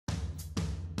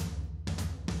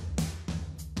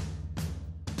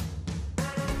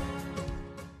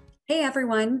Hey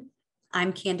everyone,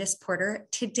 I'm Kandis Porter.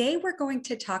 Today we're going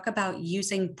to talk about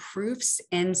using proofs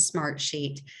in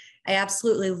Smartsheet. I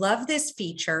absolutely love this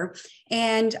feature,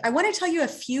 and I want to tell you a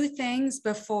few things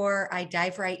before I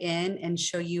dive right in and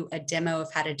show you a demo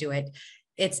of how to do it.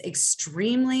 It's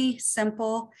extremely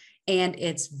simple and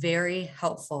it's very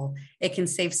helpful. It can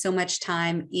save so much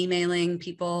time emailing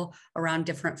people around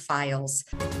different files.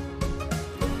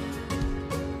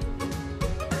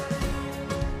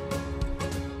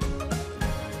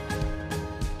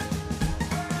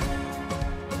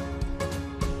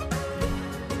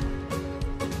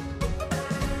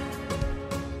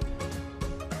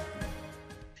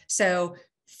 So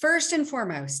first and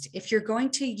foremost, if you're going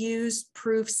to use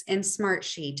proofs in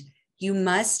Smartsheet, you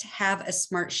must have a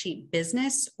Smartsheet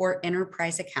business or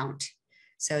enterprise account.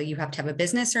 So you have to have a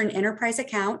business or an enterprise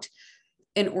account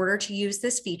in order to use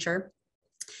this feature.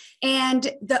 And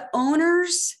the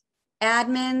owners,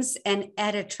 admins, and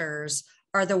editors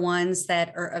are the ones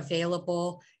that are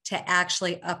available to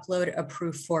actually upload a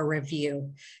proof for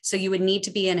review. So you would need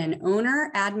to be in an owner,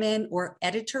 admin, or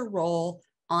editor role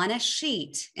on a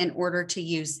sheet in order to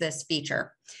use this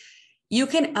feature. You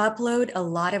can upload a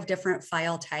lot of different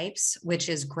file types, which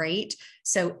is great.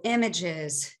 So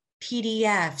images,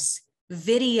 PDFs,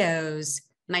 videos,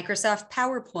 Microsoft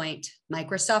PowerPoint,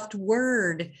 Microsoft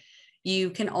Word.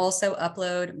 You can also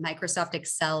upload Microsoft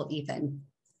Excel even.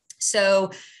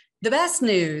 So the best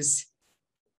news,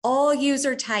 all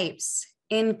user types,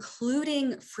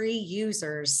 including free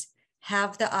users,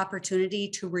 have the opportunity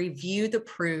to review the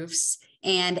proofs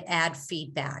and add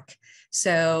feedback.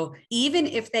 So even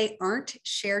if they aren't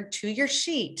shared to your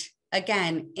sheet,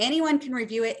 again, anyone can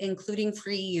review it, including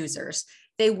free users.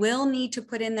 They will need to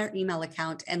put in their email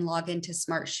account and log into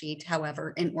Smartsheet,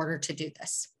 however, in order to do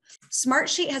this.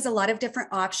 Smartsheet has a lot of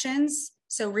different options.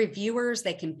 So reviewers,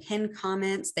 they can pin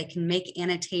comments, they can make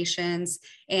annotations,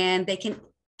 and they can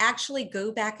actually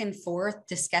go back and forth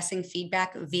discussing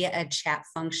feedback via a chat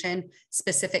function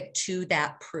specific to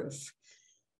that proof.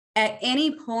 At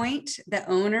any point, the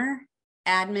owner,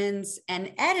 admins,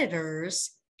 and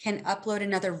editors can upload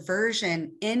another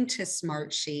version into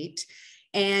Smartsheet.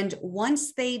 And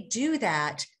once they do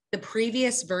that, the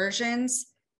previous versions,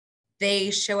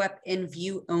 they show up in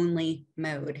view-only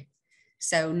mode.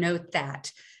 So note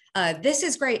that. This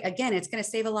is great. Again, it's going to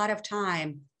save a lot of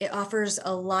time. It offers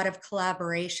a lot of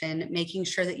collaboration, making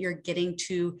sure that you're getting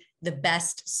to the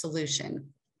best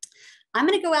solution. I'm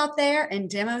going to go out there and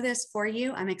demo this for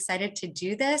you. I'm excited to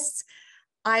do this.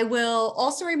 I will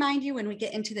also remind you when we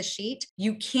get into the sheet,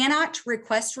 you cannot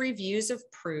request reviews of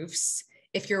proofs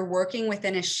if you're working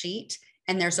within a sheet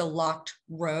and there's a locked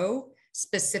row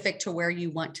specific to where you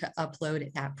want to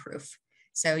upload that proof.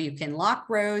 So you can lock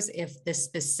rows if the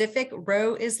specific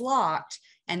row is locked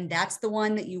and that's the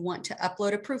one that you want to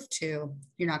upload a proof to.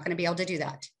 You're not going to be able to do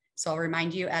that. So I'll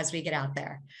remind you as we get out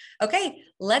there. Okay,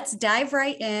 let's dive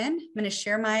right in. I'm going to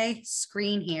share my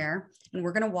screen here and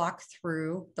we're going to walk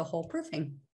through the whole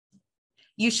proofing.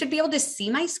 You should be able to see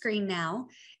my screen now.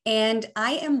 And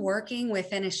I am working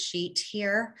within a sheet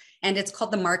here and it's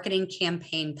called the Marketing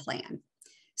Campaign Plan.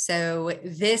 So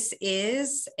this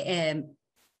is a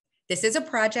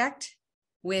project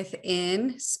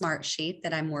within Smartsheet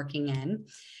that I'm working in.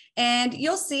 And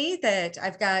you'll see that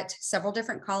I've got several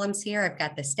different columns here. I've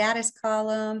got the status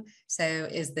column. So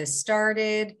is this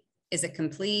started? Is it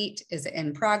complete? Is it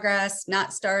in progress?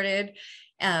 Not started?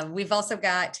 We've also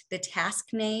got the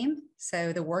task name.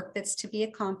 So the work that's to be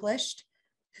accomplished,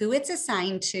 who it's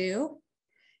assigned to.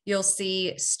 You'll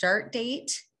see start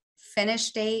date,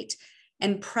 finish date,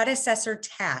 and predecessor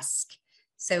task.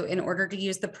 So in order to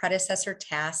use the predecessor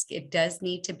task, it does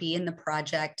need to be in the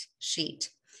project sheet.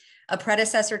 A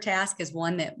predecessor task is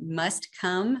one that must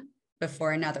come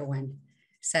before another one.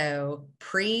 So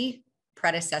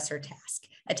pre-predecessor task.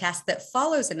 A task that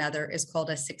follows another is called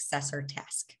a successor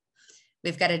task.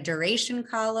 We've got a duration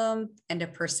column and a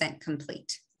 %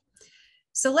 complete.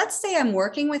 So let's say I'm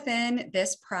working within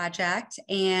this project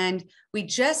and we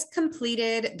just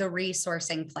completed the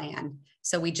resourcing plan.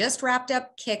 So we just wrapped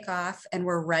up kickoff and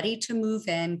we're ready to move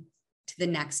in to the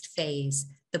next phase,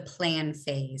 the plan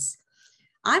phase.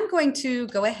 I'm going to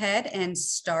go ahead and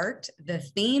start the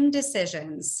theme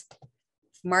decisions.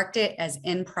 Marked it as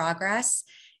in progress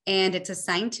and it's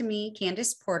assigned to me,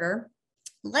 Kandis Porter.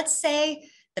 Let's say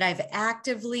that I've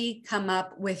actively come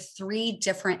up with 3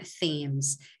 different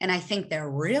themes and I think they're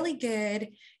really good.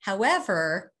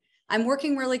 However, I'm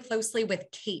working really closely with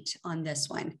Kate on this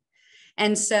one.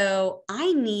 And so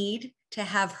I need to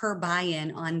have her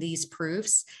buy-in on these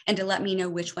proofs and to let me know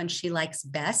which one she likes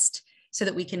best so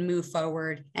that we can move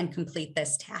forward and complete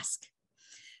this task.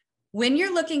 When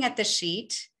you're looking at the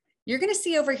sheet, you're going to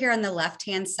see over here on the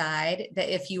left-hand side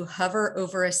that if you hover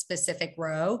over a specific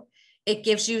row, it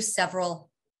gives you several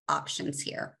options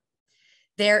here.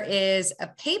 There is a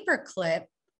paper clip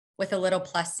with a little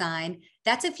plus sign.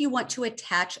 That's if you want to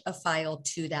attach a file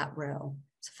to that row.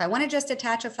 So if I want to just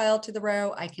attach a file to the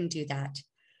row, I can do that.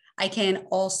 I can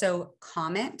also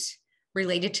comment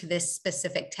related to this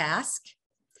specific task.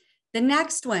 The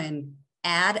next one,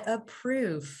 add a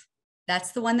proof.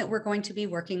 That's the one that we're going to be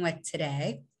working with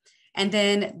today. And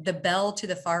then the bell to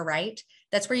the far right,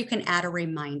 that's where you can add a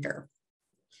reminder.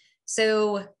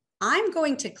 So I'm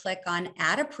going to click on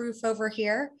add a proof over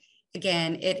here.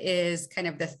 Again, it is kind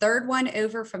of the third one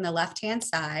over from the left-hand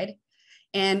side.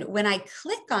 And when I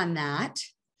click on that,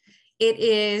 it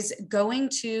is going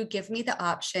to give me the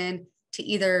option to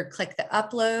either click the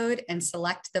upload and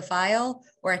select the file,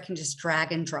 or I can just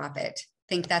drag and drop it. I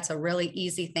think that's a really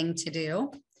easy thing to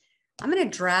do. I'm going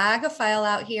to drag a file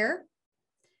out here.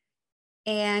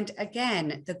 And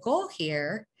again, the goal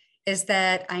here is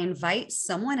that I invite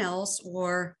someone else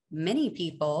or many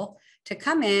people to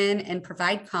come in and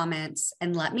provide comments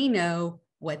and let me know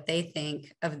what they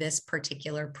think of this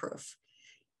particular proof.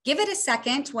 Give it a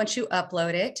second once you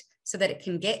upload it so that it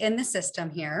can get in the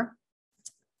system here.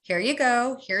 Here you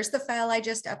go. Here's the file I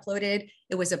just uploaded.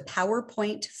 It was a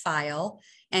PowerPoint file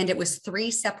and it was 3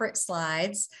 separate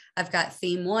slides. I've got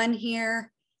theme 1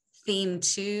 here, theme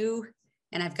 2,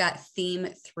 and I've got theme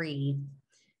 3.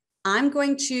 I'm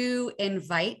going to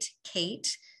invite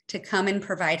Kate to come and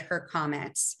provide her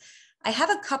comments. I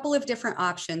have a couple of different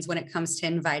options when it comes to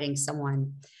inviting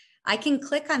someone. I can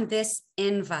click on this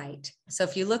invite. So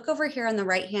if you look over here on the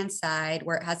right-hand side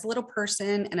where it has a little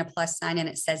person and a plus sign and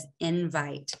it says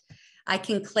invite, I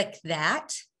can click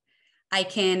that. I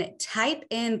can type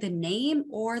in the name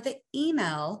or the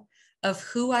email of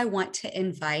who I want to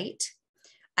invite.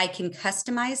 I can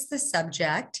customize the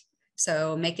subject,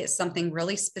 so make it something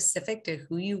really specific to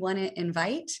who you want to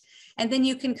invite. And then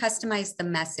you can customize the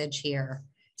message here.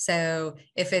 So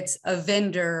if it's a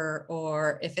vendor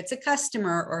or if it's a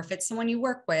customer or if it's someone you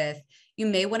work with, you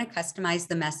may want to customize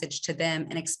the message to them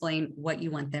and explain what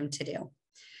you want them to do.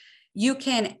 You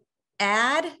can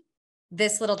add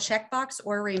this little checkbox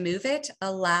or remove it,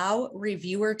 allow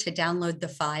reviewer to download the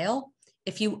file.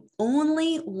 If you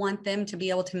only want them to be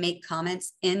able to make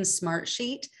comments in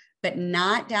Smartsheet, but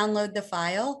not download the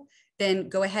file, then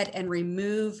go ahead and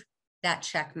remove that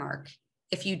check mark.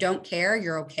 If you don't care,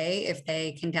 you're okay if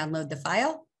they can download the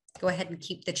file, go ahead and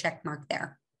keep the check mark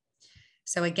there.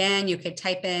 So again, you could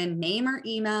type in name or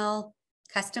email,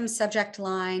 custom subject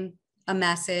line, a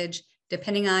message,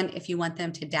 depending on if you want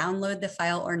them to download the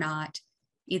file or not.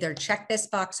 Either check this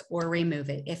box or remove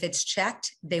it. If it's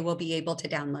checked, they will be able to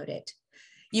download it.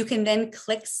 You can then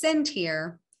click send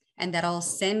here and that'll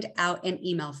send out an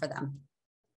email for them.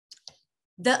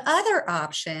 The other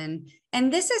option,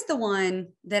 and this is the one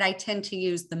that I tend to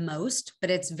use the most, but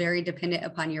it's very dependent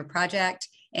upon your project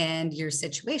and your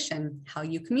situation, how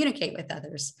you communicate with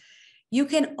others. You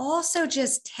can also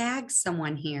just tag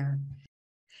someone here.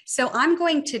 So I'm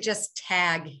going to just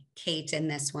tag Kate in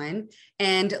this one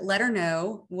and let her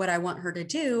know what I want her to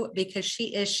do because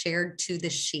she is shared to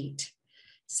the sheet.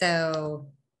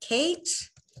 So Kate,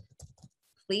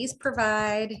 please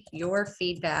provide your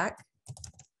feedback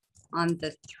on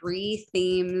the 3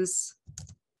 themes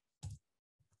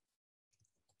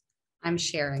I'm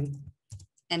sharing.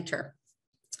 Enter.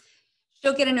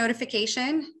 She'll get a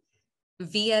notification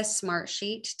via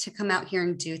Smartsheet to come out here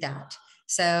and do that.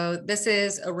 So this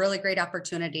is a really great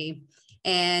opportunity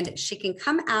and she can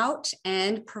come out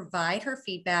and provide her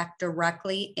feedback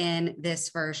directly in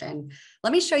this version.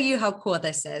 Let me show you how cool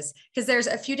this is because there's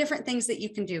a few different things that you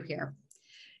can do here.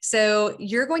 So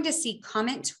you're going to see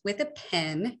comment with a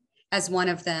pen as one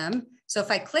of them. So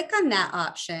if I click on that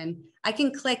option, I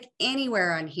can click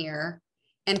anywhere on here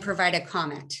and provide a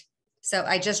comment. So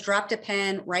I just dropped a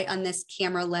pen right on this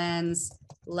camera lens.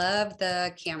 Love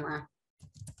the camera.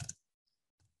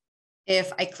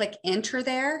 If I click enter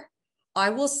there, I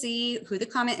will see who the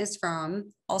comment is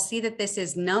from. I'll see that this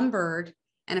is numbered.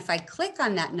 And if I click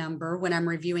on that number when I'm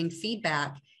reviewing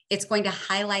feedback, it's going to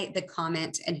highlight the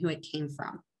comment and who it came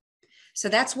from. So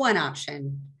that's one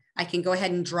option. I can go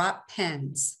ahead and drop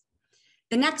pens.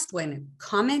 The next one,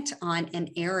 comment on an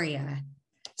area.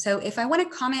 So if I want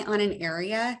to comment on an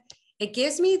area, it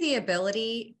gives me the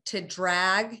ability to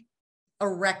drag a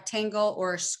rectangle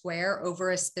or a square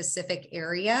over a specific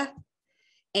area.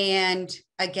 And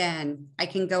again, I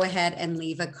can go ahead and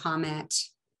leave a comment.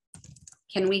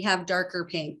 Can we have darker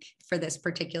pink for this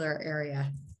particular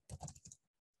area?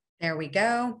 There we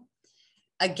go.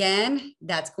 Again,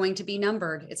 that's going to be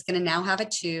numbered. It's going to now have a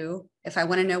 2. If I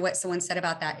want to know what someone said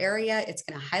about that area, it's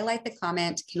going to highlight the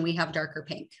comment. Can we have darker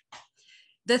pink?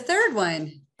 The third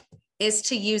one is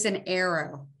to use an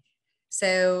arrow.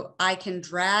 So I can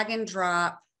drag and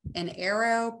drop an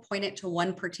arrow, point it to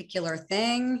one particular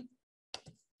thing.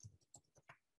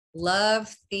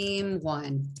 Love theme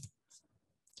 1.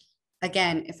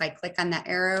 Again, if I click on that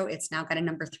arrow, it's now got a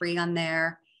number 3 on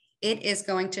there. It is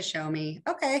going to show me,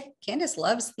 okay, Kandis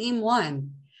loves theme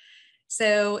 1.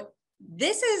 So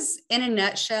this is, in a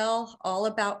nutshell, all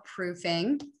about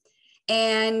proofing.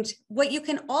 And what you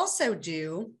can also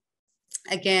do,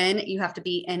 again, you have to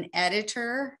be an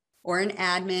editor or an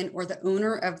admin or the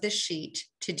owner of the sheet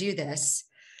to do this.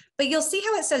 But you'll see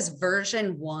how it says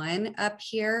version 1 up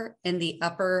here in the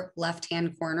upper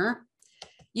left-hand corner.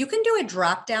 You can do a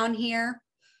drop down here.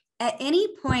 At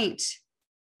any point,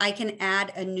 I can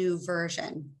add a new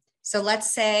version. So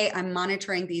let's say I'm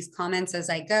monitoring these comments as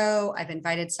I go. I've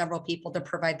invited several people to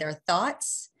provide their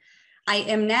thoughts. I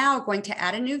am now going to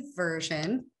add a new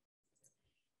version.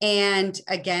 And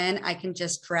again, I can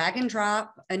just drag and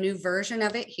drop a new version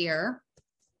of it here.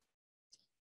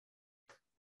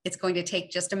 It's going to take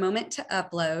just a moment to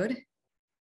upload.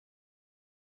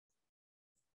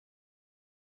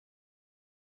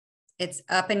 It's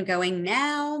up and going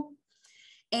now.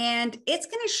 And it's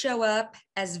going to show up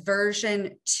as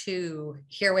version 2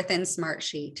 here within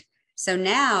Smartsheet. So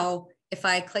now if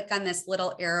I click on this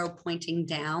little arrow pointing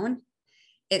down,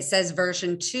 it says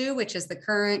version 2, which is the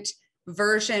current.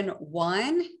 Version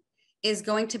 1 is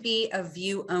going to be a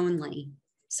view only.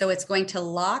 So it's going to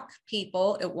lock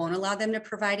people. It won't allow them to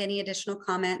provide any additional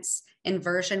comments in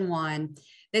version 1.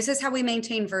 This is how we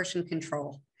maintain version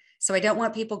control. So I don't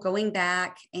want people going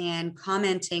back and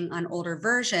commenting on older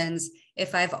versions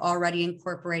if I've already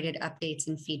incorporated updates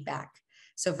and feedback.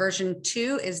 So version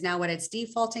 2 is now what it's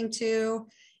defaulting to.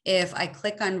 If I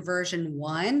click on version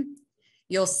 1,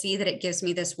 you'll see that it gives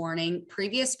me this warning.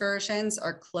 Previous versions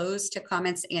are closed to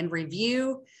comments and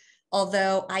review,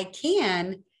 although I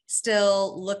can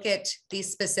still look at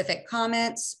these specific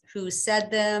comments, who said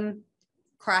them,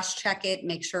 cross-check it,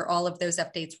 make sure all of those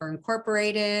updates were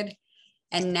incorporated.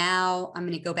 And now I'm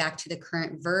going to go back to the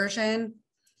current version.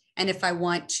 And if I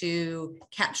want to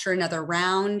capture another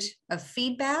round of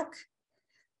feedback,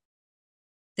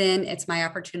 then it's my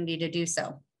opportunity to do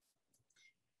so.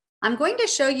 I'm going to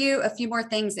show you a few more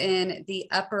things in the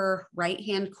upper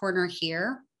right-hand corner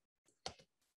here.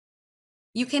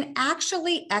 You can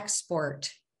actually export.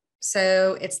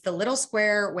 So it's the little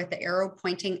square with the arrow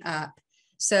pointing up.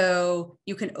 So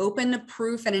you can open the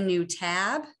proof in a new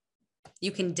tab.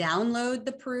 You can download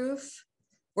the proof,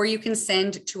 or you can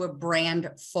send to a brand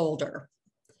folder.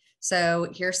 So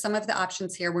here's some of the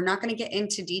options here. We're not going to get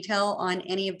into detail on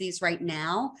any of these right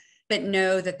now, but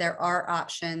know that there are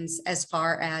options as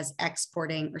far as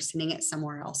exporting or sending it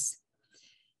somewhere else.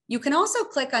 You can also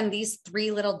click on these 3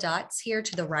 little dots here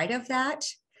to the right of that,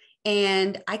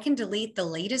 and I can delete the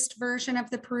latest version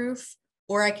of the proof,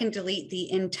 or I can delete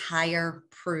the entire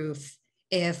proof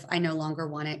if I no longer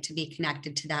want it to be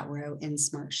connected to that row in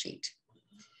Smartsheet.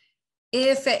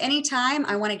 If at any time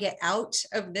I want to get out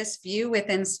of this view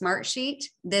within Smartsheet,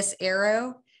 this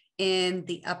arrow in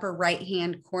the upper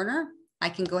right-hand corner, I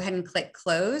can go ahead and click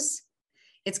close.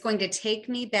 It's going to take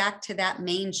me back to that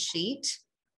main sheet.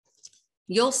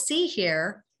 You'll see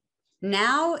here,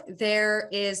 now there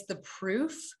is the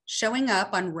proof showing up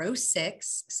on row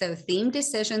 6. So theme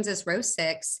decisions is row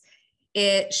 6.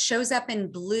 It shows up in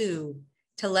blue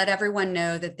to let everyone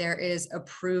know that there is a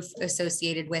proof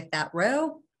associated with that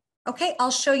row. Okay, I'll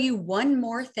show you one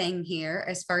more thing here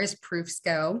as far as proofs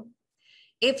go.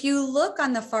 If you look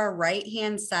on the far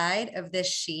right-hand side of this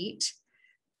sheet,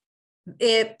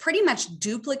 it pretty much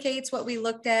duplicates what we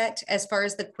looked at as far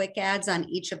as the quick adds on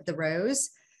each of the rows,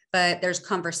 but there's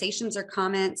conversations or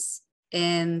comments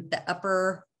in the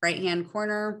upper right-hand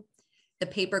corner, the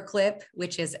paperclip,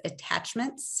 which is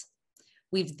attachments.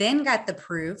 We've then got the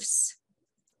proofs.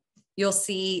 You'll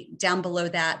see down below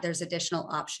that there's additional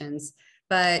options,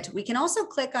 but we can also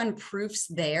click on proofs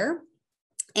there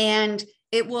and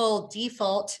it will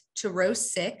default to row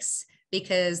 6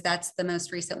 because that's the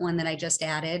most recent one that I just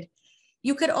added.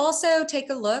 You could also take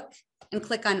a look and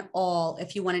click on all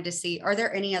if you wanted to see, are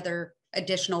there any other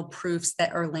additional proofs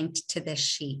that are linked to this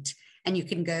sheet? And you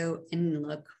can go and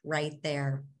look right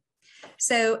there.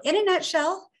 So in a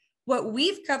nutshell, what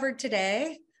we've covered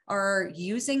today are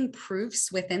using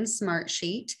proofs within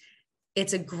Smartsheet.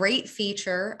 It's a great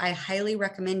feature. I highly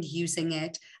recommend using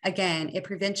it. Again, it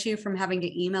prevents you from having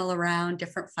to email around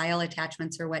different file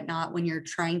attachments or whatnot when you're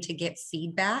trying to get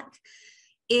feedback.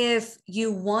 If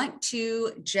you want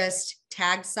to just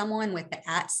tag someone with the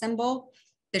 @ symbol,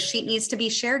 the sheet needs to be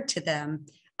shared to them.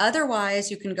 Otherwise,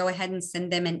 you can go ahead and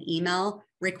send them an email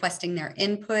requesting their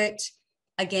input.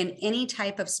 Again, any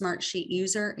type of Smartsheet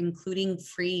user, including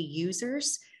free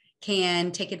users,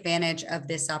 can take advantage of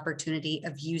this opportunity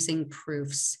of using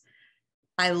proofs.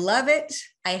 I love it.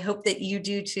 I hope that you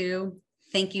do too.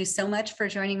 Thank you so much for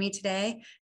joining me today.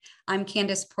 I'm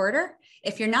Kandis Porter.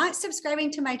 If you're not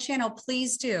subscribing to my channel,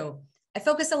 please do. I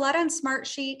focus a lot on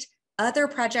Smartsheet, other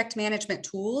project management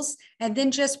tools, and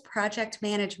then just project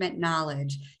management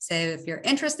knowledge. So if you're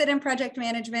interested in project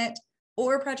management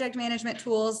or project management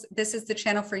tools, this is the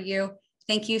channel for you.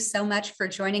 Thank you so much for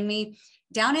joining me.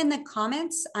 Down in the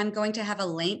comments, I'm going to have a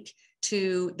link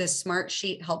to the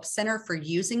Smartsheet Help Center for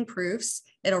using proofs.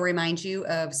 It'll remind you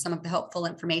of some of the helpful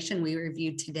information we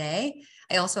reviewed today.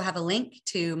 I also have a link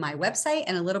to my website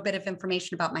and a little bit of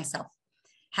information about myself.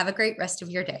 Have a great rest of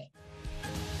your day.